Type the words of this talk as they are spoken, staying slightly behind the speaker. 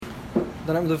In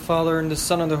the name of the Father, and the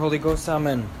Son, and the Holy Ghost.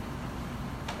 Amen.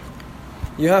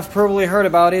 You have probably heard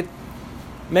about it.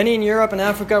 Many in Europe and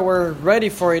Africa were ready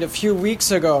for it a few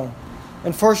weeks ago.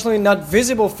 Unfortunately, not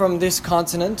visible from this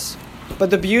continent.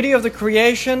 But the beauty of the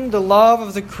creation, the love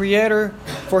of the Creator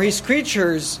for His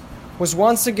creatures, was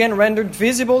once again rendered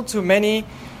visible to many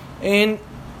in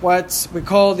what we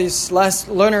call this last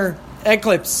lunar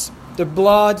eclipse, the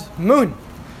blood moon,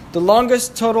 the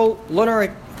longest total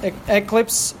lunar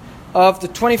eclipse of the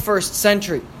 21st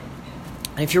century.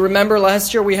 And if you remember,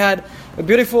 last year we had a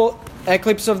beautiful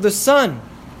eclipse of the sun,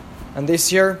 and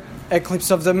this year,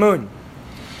 eclipse of the moon.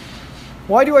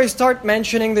 Why do I start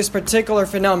mentioning this particular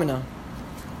phenomena?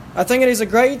 I think it is a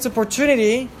great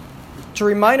opportunity to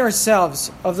remind ourselves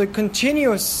of the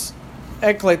continuous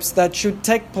eclipse that should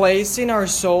take place in our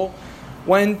soul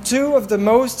when two of the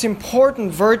most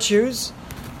important virtues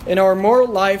in our moral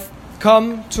life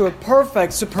come to a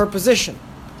perfect superposition.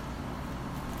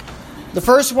 The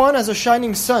first one, as a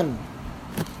shining sun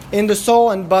in the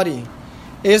soul and body,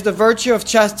 is the virtue of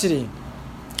chastity.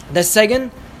 The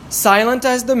second, silent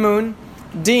as the moon,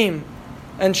 dim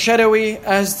and shadowy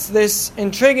as this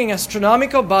intriguing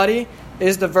astronomical body,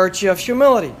 is the virtue of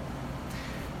humility.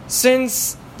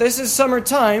 Since this is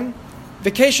summertime,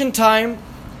 vacation time,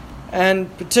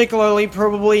 and particularly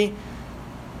probably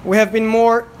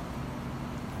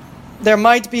there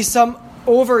might be some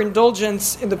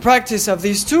overindulgence in the practice of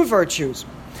these two virtues.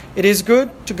 It is good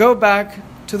to go back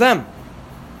to them.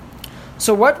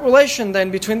 So what relation then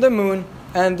between the moon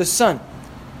and the sun?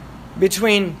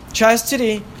 Between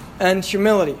chastity and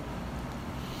humility?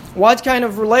 What kind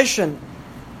of relation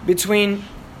between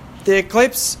the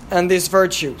eclipse and these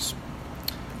virtues?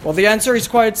 Well, the answer is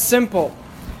quite simple.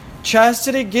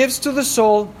 Chastity gives to the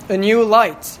soul a new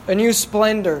light, a new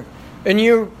splendor, a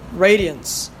new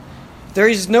radiance. There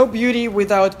is no beauty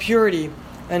without purity,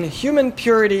 and human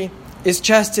purity is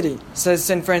chastity, says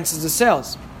St. Francis de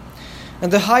Sales.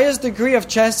 And the highest degree of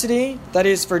chastity, that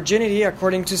is virginity,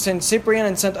 according to St. Cyprian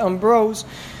and St. Ambrose,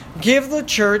 give the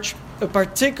Church a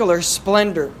particular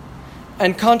splendor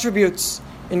and contributes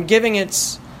in giving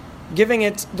it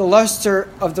the luster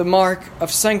of the mark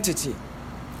of sanctity,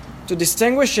 to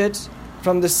distinguish it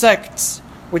from the sects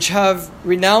which have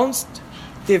renounced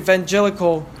the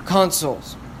evangelical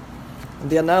counsels.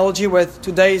 The analogy with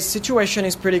today's situation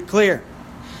is pretty clear.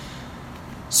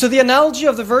 So the analogy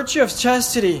of the virtue of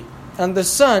chastity and the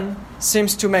sun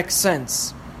seems to make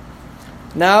sense.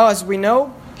 Now, as we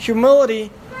know, humility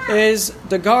is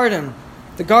the garden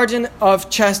of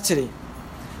chastity.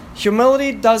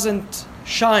 Humility doesn't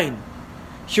shine.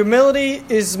 Humility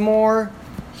is more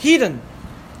hidden,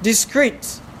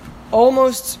 discreet,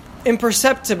 almost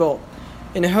imperceptible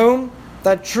in whom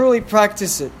that truly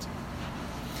practice it.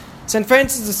 St.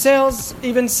 Francis de Sales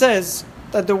even says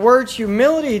that the word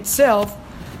humility itself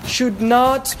should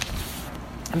not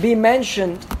be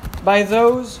mentioned by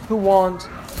those who want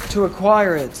to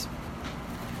acquire it.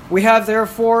 We have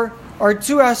therefore our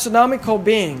two astronomical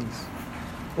beings.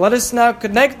 Let us now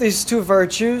connect these two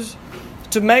virtues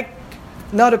to make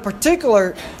not a partial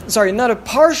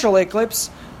eclipse,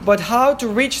 but how to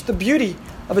reach the beauty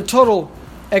of a total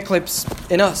eclipse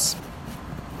in us.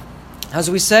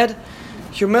 As we said,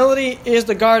 humility is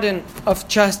the garden of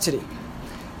chastity.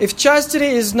 If chastity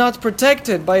is not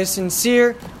protected by a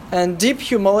sincere and deep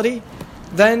humility,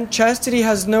 then chastity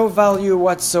has no value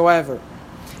whatsoever.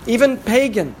 Even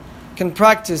pagan can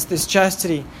practice this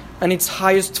chastity and its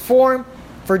highest form,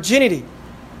 virginity.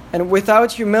 And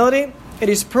without humility, it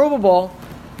is probable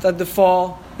that the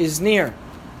fall is near.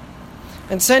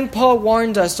 And St. Paul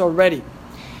warned us already.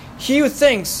 He who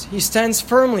thinks he stands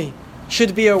firmly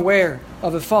should be aware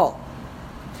of a fall.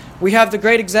 We have the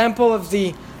great example of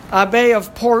the Abbé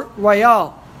of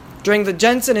Port-Royal during the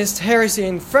Jansenist heresy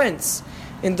in France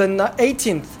in the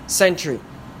 18th century.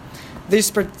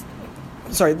 These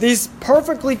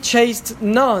perfectly chaste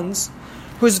nuns,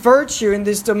 whose virtue in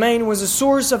this domain was a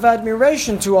source of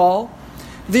admiration to all,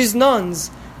 these nuns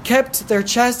kept their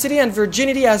chastity and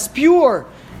virginity as pure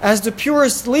as the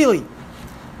purest lily,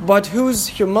 but whose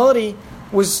humility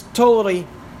was totally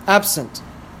absent.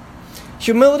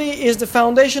 Humility is the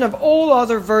foundation of all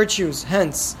other virtues.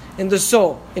 Hence, in the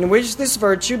soul in which this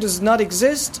virtue does not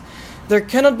exist, there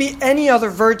cannot be any other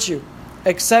virtue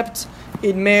except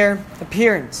in mere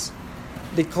appearance,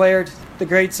 declared the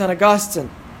great St. Augustine.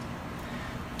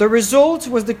 The result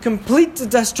was the complete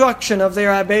destruction of their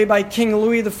abbé by King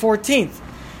Louis XIV,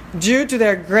 due to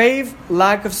their grave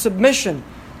lack of submission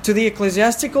to the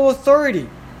ecclesiastical authority,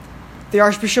 the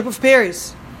Archbishop of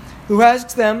Paris, who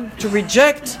asked them to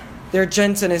reject their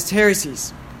Jansenist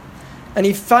heresies. And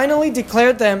he finally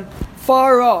declared them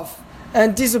far off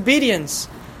and disobedience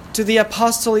to the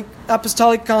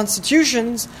apostolic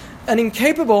constitutions, and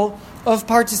incapable of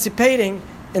participating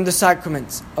in the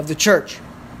sacraments of the Church.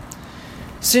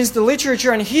 Since the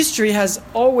literature and history has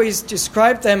always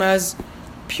described them as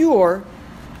pure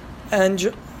as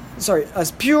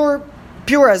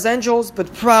angels,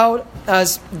 but proud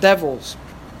as devils.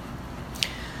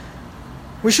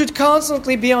 We should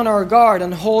constantly be on our guard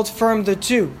and hold firm the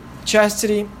two,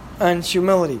 chastity and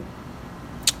humility.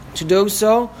 To do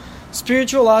so,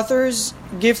 spiritual authors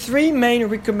give three main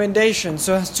recommendations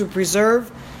so as to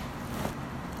preserve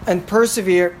and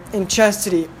persevere in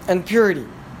chastity and purity: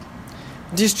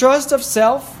 distrust of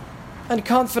self and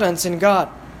confidence in God,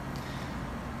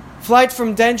 flight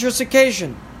from dangerous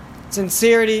occasion,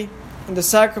 sincerity in the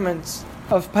sacraments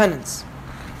of penance.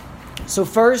 So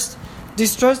first,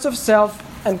 distrust of self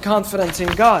and confidence in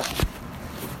God.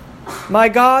 My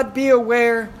God, be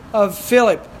aware of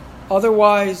Philip,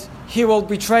 otherwise he will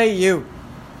betray you,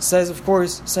 says, of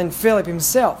course, St. Philip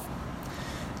himself.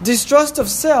 Distrust of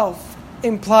self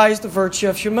implies the virtue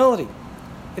of humility.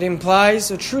 It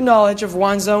implies a true knowledge of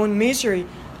one's own misery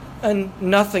and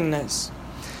nothingness.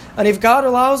 And if God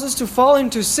allows us to fall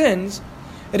into sins,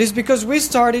 it is because we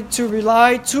started to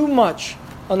rely too much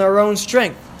on our own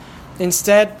strength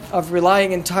instead of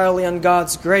relying entirely on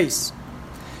God's grace.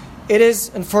 It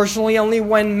is, unfortunately, only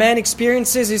when man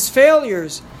experiences his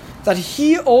failures that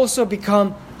he also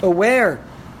becomes aware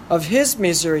of his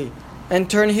misery and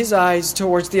turn his eyes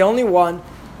towards the only one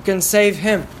who can save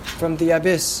him from the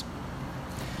abyss.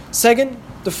 Second,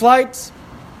 the flight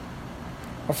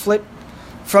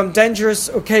from dangerous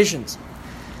occasions.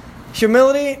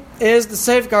 Humility is the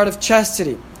safeguard of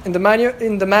chastity. In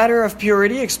the matter of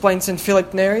purity, explains St.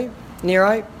 Philip Neri,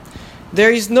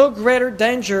 there is no greater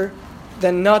danger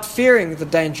than not fearing the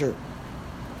danger.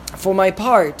 For my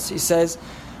part, he says,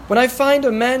 when I find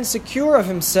a man secure of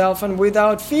himself and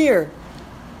without fear,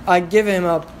 I give him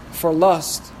up for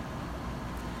lost.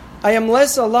 I am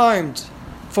less alarmed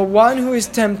for one who is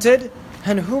tempted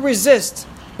and who resists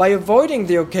by avoiding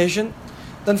the occasion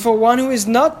than for one who is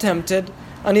not tempted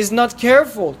and is not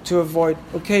careful to avoid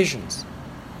occasions.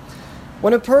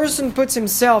 When a person puts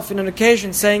himself in an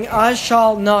occasion saying, I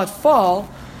shall not fall,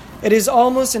 it is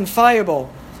almost an infallible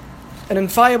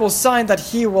sign that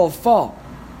he will fall,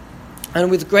 and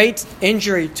with great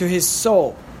injury to his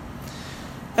soul.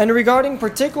 And regarding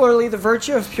particularly the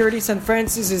virtue of purity, St.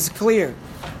 Francis is clear.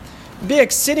 Be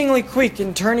exceedingly quick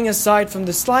in turning aside from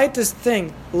the slightest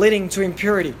thing leading to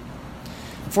impurity.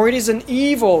 For it is an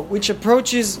evil which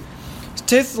approaches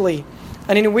stealthily,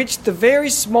 and in which the very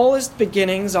smallest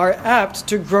beginnings are apt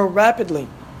to grow rapidly.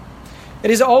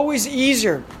 It is always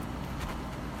easier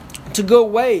to go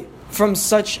away from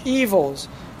such evils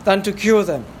than to cure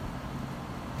them.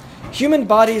 Human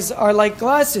bodies are like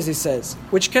glasses, he says,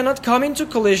 which cannot come into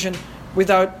collision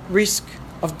without risk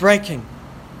of breaking.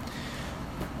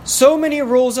 So many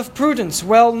rules of prudence,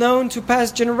 well known to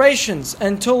past generations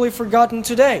and totally forgotten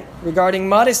today, regarding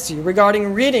modesty,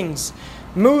 regarding readings,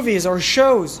 movies or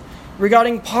shows,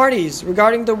 regarding parties,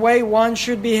 regarding the way one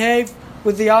should behave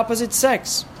with the opposite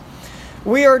sex.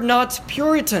 We are not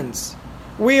Puritans,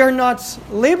 we are not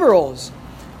liberals,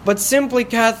 but simply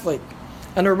Catholic,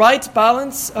 and a right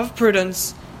balance of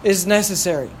prudence is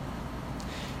necessary.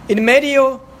 In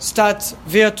medio stat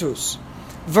virtus,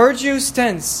 virtue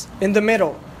stands in the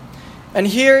middle. And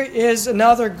here is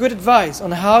another good advice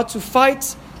on how to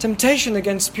fight temptation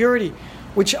against purity,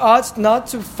 which ought not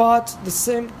to fought the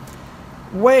same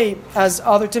way as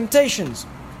other temptations.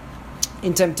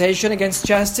 In temptation against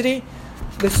chastity,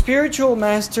 the spiritual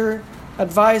master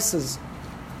advises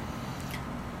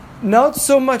not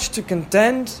so much to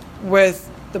contend with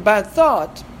the bad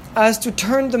thought as to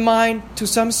turn the mind to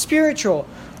some spiritual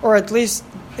or at least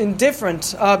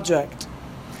indifferent object.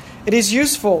 It is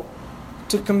useful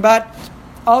to combat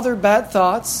other bad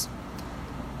thoughts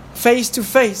face to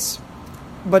face,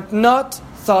 but not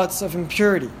thoughts of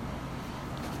impurity.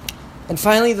 And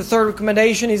finally, the third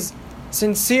recommendation is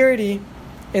sincerity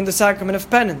in the sacrament of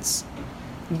penance.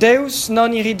 Deus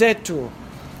non irridetur.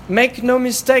 Make no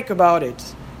mistake about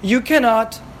it. You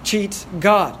cannot cheat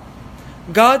God.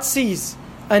 God sees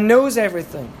and knows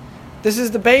everything. This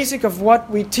is the basic of what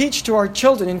we teach to our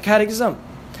children in catechism.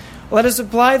 Let us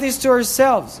apply this to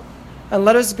ourselves, and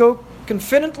let us go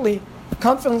confidently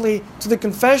to the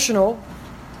confessional,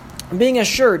 being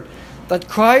assured that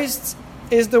Christ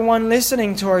is the one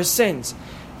listening to our sins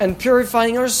and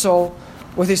purifying our soul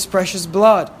with His precious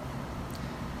blood.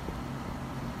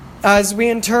 As we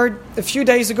entered a few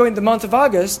days ago in the month of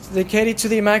August, dedicated to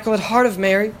the Immaculate Heart of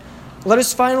Mary, let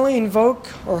us finally invoke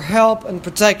her help and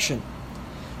protection.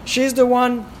 She is the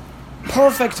one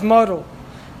perfect model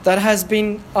that has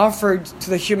been offered to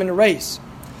the human race.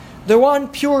 The one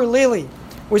pure lily,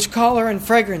 which color and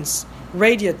fragrance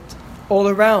radiate all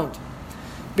around,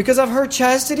 because of her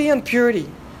chastity and purity,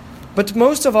 but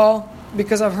most of all,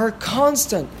 because of her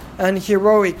constant and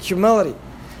heroic humility.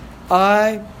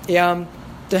 I am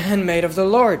the handmaid of the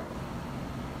Lord.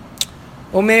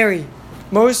 O Mary,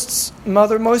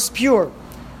 Mother most pure,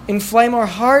 inflame our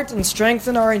heart and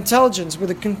strengthen our intelligence with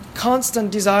a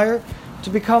constant desire to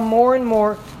become more and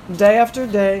more, day after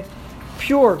day,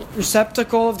 pure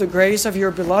receptacle of the grace of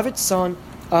your beloved Son.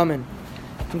 Amen.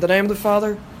 In the name of the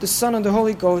Father, the Son, and the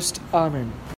Holy Ghost. Amen.